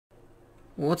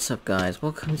What's up, guys?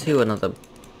 Welcome to another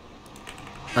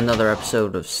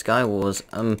episode of Skywars.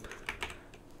 I'm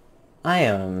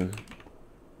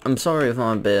sorry if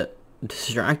I'm a bit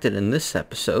distracted in this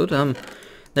episode.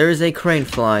 There is a crane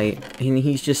fly, and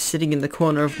he's just sitting in the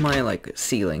corner of my,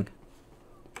 ceiling.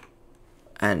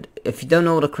 And if you don't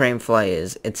know what a crane fly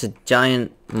is, it's a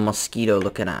giant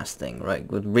mosquito-looking ass thing, right?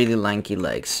 With really lanky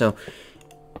legs, so...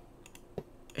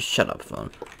 Shut up,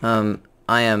 phone.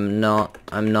 I'm not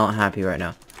happy right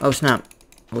now. Oh snap.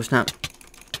 Oh snap.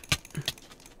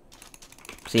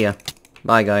 See ya.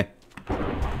 Bye, guy.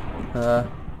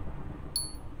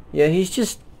 Yeah, he's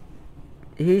just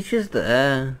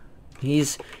there.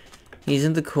 He's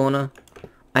in the corner.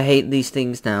 I hate these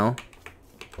things now.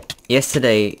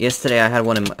 Yesterday I had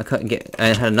one I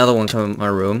had another one come in my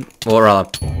room, or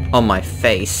on my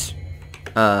face.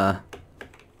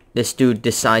 This dude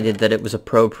decided that it was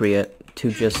appropriate to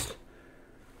just...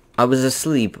 I was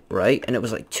asleep, right? And it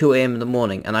was like 2 AM in the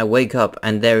morning, and I wake up,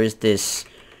 and there is this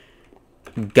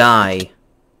guy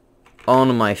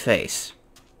on my face,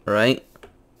 right?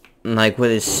 Like, with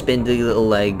his spindly little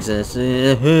legs, and it's...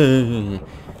 you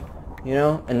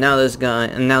know? And now there's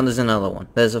another one.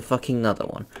 There's a fucking another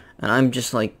one. And I'm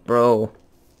just like, bro,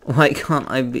 why can't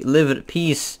I live at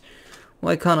peace?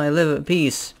 Why can't I live at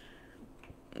peace?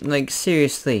 Like,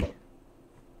 seriously.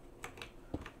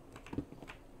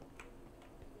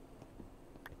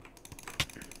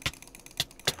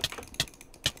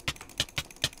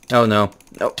 Oh no.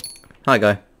 Oh. Hi,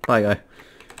 guy. Bye, guy.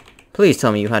 Please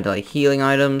tell me you had, like, healing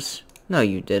items. No,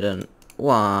 you didn't.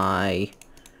 Why?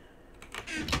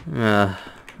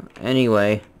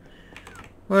 Anyway.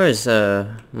 Where is,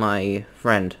 my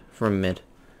friend from mid?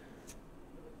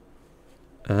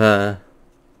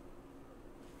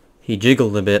 He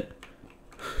jiggled a bit.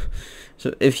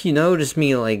 So if you notice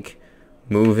me, like,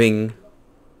 moving,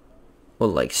 or,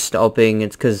 like, stopping,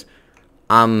 it's because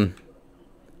I'm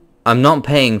not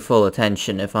paying full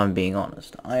attention, if I'm being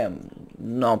honest. I am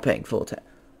not paying full attention.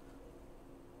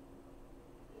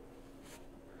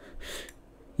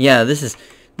 Yeah, this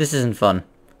isn't fun.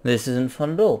 This isn't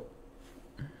fun at all.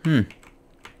 There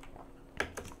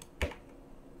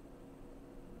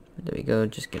we go,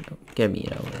 just get me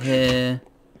it over here.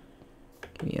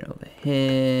 Get me it over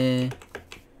here.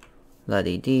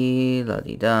 La-dee-dee,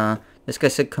 la-dee-da. This guy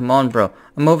said, come on, bro.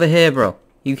 I'm over here, bro.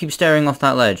 You keep staring off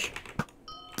that ledge.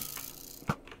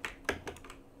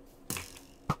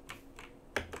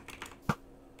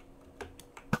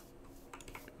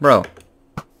 Bro.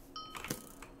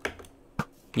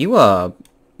 You are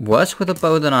worse with a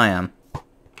bow than I am.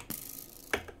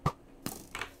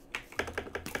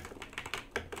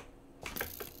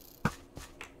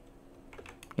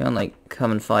 You wanna, like,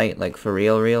 come and fight, like, for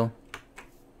real?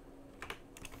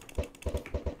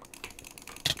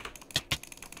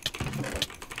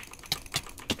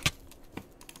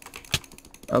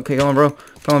 Okay, come on, bro.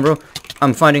 Come on, bro.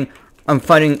 I'm fighting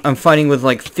with,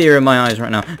 like, fear in my eyes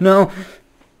right now. No!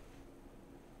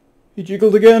 He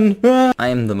jiggled again! Ah! I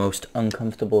am the most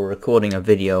uncomfortable recording a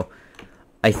video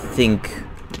I think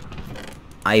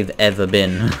I've ever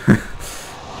been.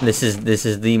 This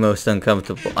is the most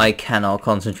uncomfortable. I cannot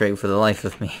concentrate for the life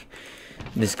of me.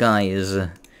 This guy is,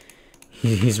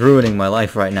 he's ruining my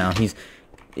life right now. He's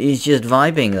just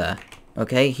vibing there,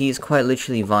 okay? He's quite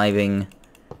literally vibing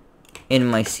in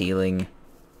my ceiling.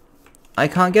 I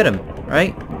can't get him,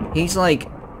 right? He's, like,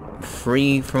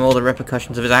 free from all the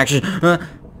repercussions of his actions.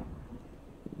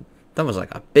 That was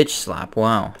like a bitch slap,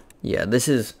 wow. Yeah, this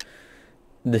is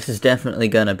definitely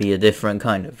gonna be a different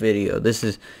kind of video. This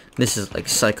is like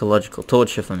psychological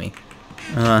torture for me.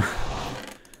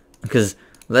 Because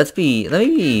let me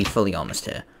be fully honest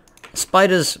here.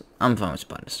 Spiders, I'm fine with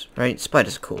spiders, right?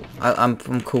 Spiders are cool.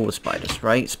 I'm cool with spiders,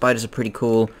 right? Spiders are pretty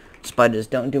cool. Spiders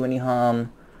don't do any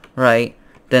harm, right?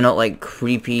 They're not like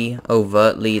creepy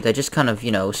overtly. They're just kind of,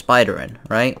 you know, spidering,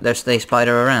 right? They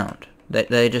spider around.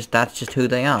 That's just who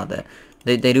they are.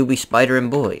 They do be spidering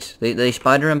boys. They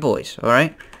spidering boys,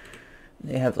 alright?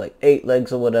 They have like 8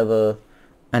 legs or whatever,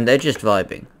 and they're just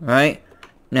vibing, right?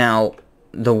 Now,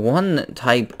 the one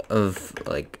type of,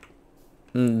 like,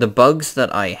 the bugs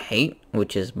that I hate,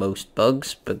 which is most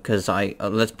bugs, because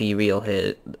let's be real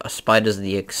here, a spider's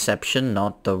the exception,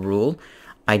 not the rule.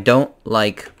 I don't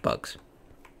like bugs.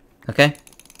 Okay?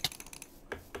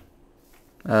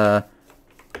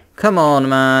 Come on,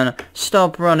 man.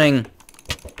 Stop running.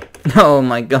 Oh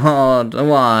my god.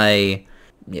 Why?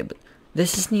 Yeah, but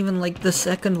this isn't even, like, the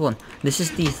second one. This is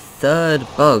the third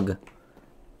bug.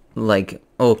 Like,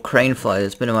 or crane fly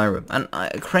that's been in my room. And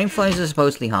crane flies are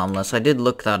supposedly harmless. I did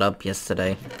look that up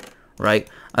yesterday. right?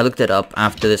 I looked it up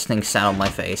after this thing sat on my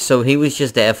face. So he was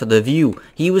just there for the view.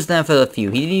 He was there for the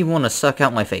view. He didn't even want to suck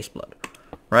out my face blood,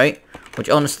 right? Which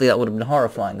honestly, that would have been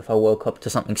horrifying if I woke up to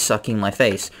something sucking my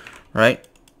face, right?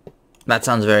 That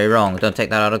sounds very wrong. Don't take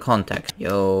that out of context.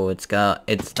 Yo, it's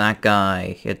that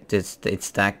guy.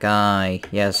 It's that guy.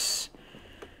 Yes.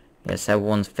 Yes,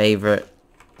 everyone's favorite.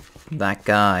 That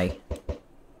guy.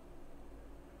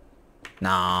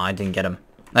 Nah, I didn't get him.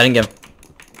 I didn't get him.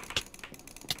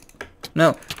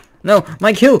 No. No,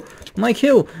 my kill! My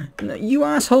kill! You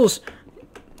assholes!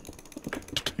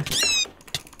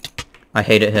 I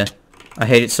hate it here. I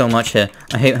hate it so much here.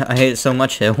 I hate it so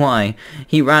much here. Why?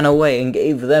 He ran away and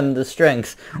gave them the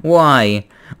strength. Why?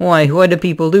 Why do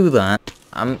people do that?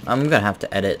 I'm gonna have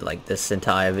to edit like this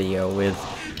entire video with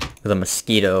a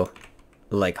mosquito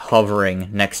like hovering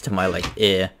next to my like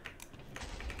ear.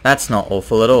 That's not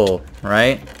awful at all,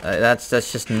 right? That's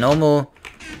just normal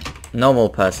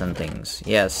person things.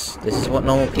 Yes, this is what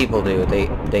normal people do.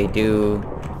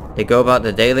 They go about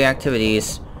their daily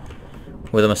activities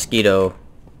with a mosquito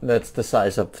that's the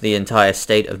size of the entire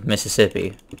state of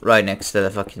Mississippi right next to the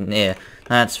fucking ear.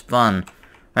 That's fun,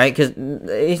 right? Because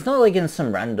he's not like in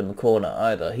some random corner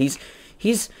either. He's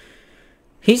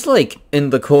like in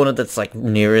the corner that's like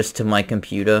nearest to my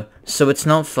computer. So it's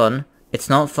not fun. It's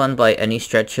not fun by any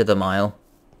stretch of the mile.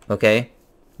 Okay?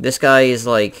 This guy is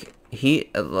like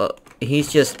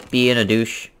he's just being a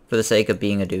douche for the sake of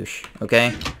being a douche.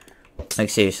 Okay? Like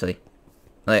seriously.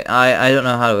 Like I don't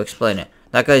know how to explain it.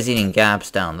 That guy's eating gaps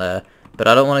down there, but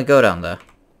I don't want to go down there.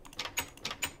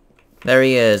 There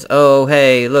he is. Oh,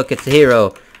 hey, look, it's the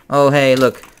hero. Oh, hey,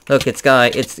 look, it's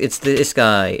this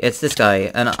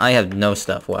guy, and I have no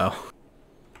stuff. Wow.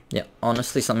 Yeah,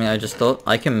 honestly, something I just thought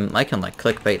I can like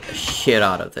clickbait the shit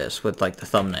out of this with like the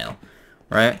thumbnail,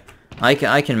 right? I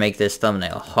can make this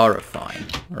thumbnail horrifying,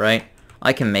 right?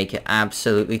 I can make it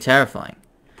absolutely terrifying,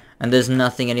 and there's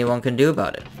nothing anyone can do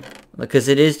about it because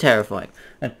it is terrifying.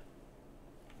 And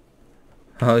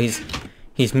oh,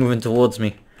 he's moving towards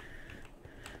me.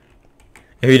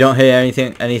 If you don't hear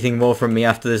anything more from me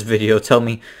after this video, tell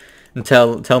me and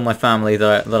tell my family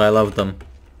that I love them.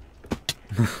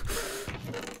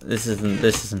 This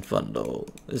isn't fun at all.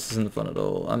 This isn't fun at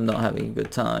all. I'm not having a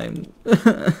good time.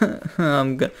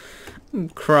 I'm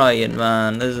crying,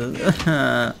 man. This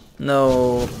is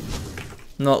no,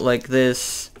 not like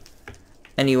this.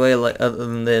 Anyway, like other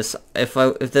than this, if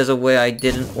there's a way I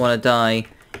didn't want to die,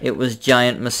 it was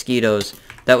giant mosquitoes.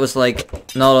 That was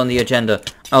like not on the agenda.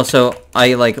 Also,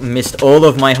 I like missed all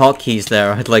of my hotkeys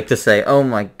there. I'd like to say, oh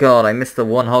my god, I missed the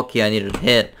one hotkey I needed to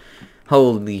hit.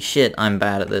 Holy shit, I'm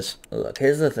bad at this. Look,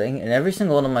 here's the thing. In every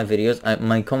single one of my videos,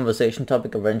 my conversation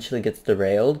topic eventually gets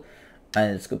derailed.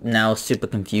 And it's now super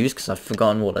confused because I've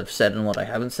forgotten what I've said and what I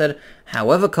haven't said.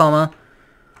 However, comma,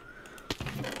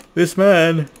 this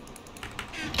man.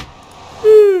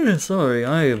 Sorry,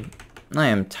 I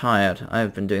am tired.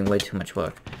 I've been doing way too much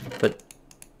work. But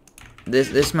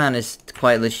this man is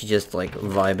quite literally just like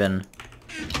vibing.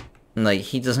 Like,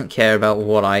 he doesn't care about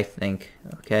what I think,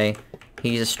 okay?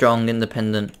 He's a strong,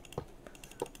 independent,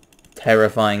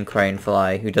 terrifying crane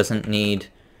fly who doesn't need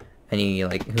any,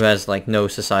 like, who has, like, no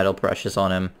societal pressures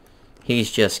on him.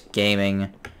 He's just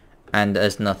gaming, and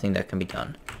there's nothing that can be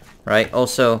done. Right?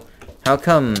 Also, how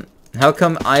come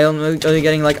I only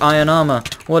getting, like, iron armor?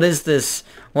 What is this?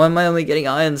 Why am I only getting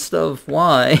iron stuff?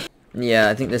 Why? Yeah,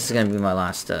 I think this is gonna be my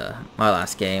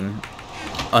last game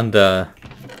under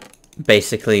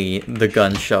basically the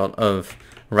gunshot of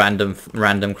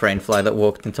random crane fly that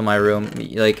walked into my room.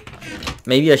 Like,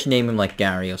 maybe I should name him like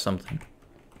Gary or something.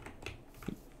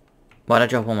 Why'd I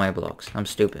drop all my blocks? I'm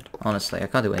stupid. Honestly, I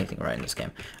can't do anything right in this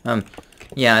game.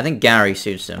 Yeah, I think Gary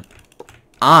suits him.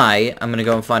 I'm gonna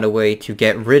go and find a way to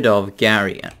get rid of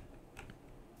Gary.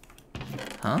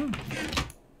 Huh?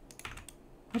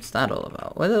 What's that all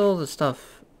about? Where did all the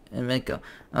stuff in it go?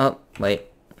 Oh, wait.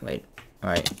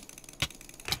 Alright.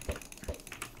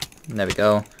 There we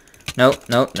go. No,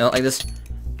 not like this.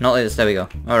 Not like this, there we go.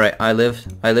 Alright, I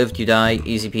lived, you die,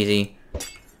 easy peasy.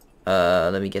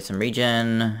 Let me get some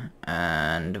regen,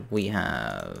 and we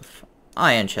have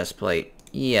iron chestplate.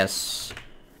 Yes.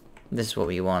 This is what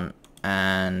we want,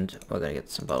 and we're gonna get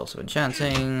some bottles of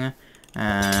enchanting,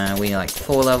 and we need like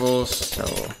 4 levels, so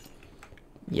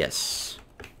yes.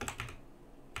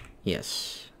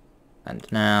 Yes. And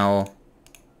now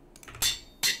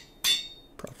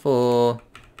Pro 4.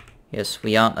 Yes,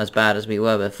 we aren't as bad as we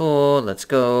were before. Let's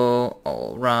go.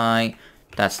 Alright.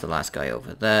 That's the last guy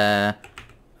over there.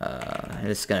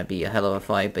 This is gonna be a hell of a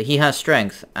fight, but he has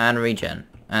strength and regen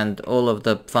and all of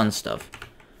the fun stuff.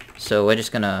 So we're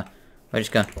just gonna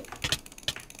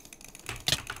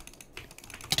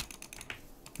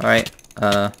Alright,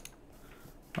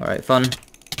 alright, fun.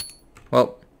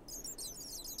 Well,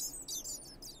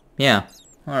 yeah,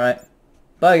 alright.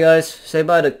 Bye, guys. Say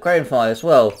bye to Cravenfly as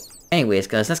well. Anyways,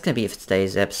 guys, that's gonna be it for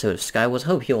today's episode of Skywars.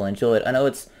 Hope you all enjoyed. I know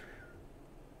it's...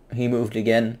 He moved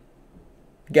again.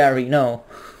 Gary, no.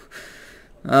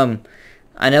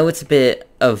 I know it's a bit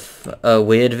of a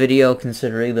weird video,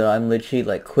 considering that I'm literally,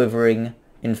 like, quivering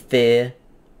in fear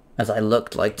as I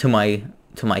looked, like, to my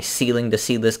ceiling to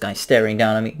see this guy staring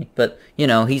down at me. But, you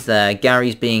know, he's there.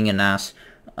 Gary's being an ass.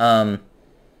 Yeah,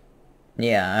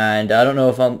 and I don't know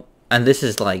if I'm... And this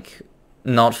is, like,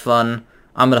 not fun.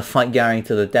 I'm gonna fight Gary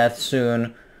to the death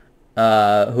soon.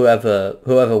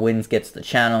 Whoever wins gets the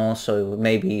channel, so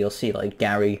maybe you'll see, like,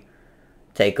 Gary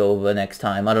take over next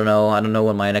time. I don't know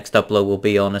when my next upload will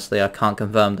be, honestly. I can't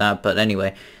confirm that, but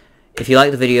anyway. If you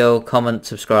like the video, comment,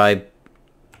 subscribe.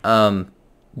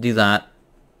 Do that.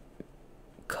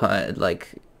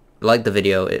 Like the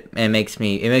video. It makes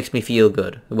me feel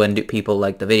good when people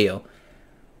like the video.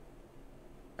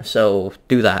 So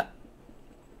do that.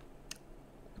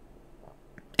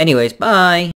 Anyways, bye.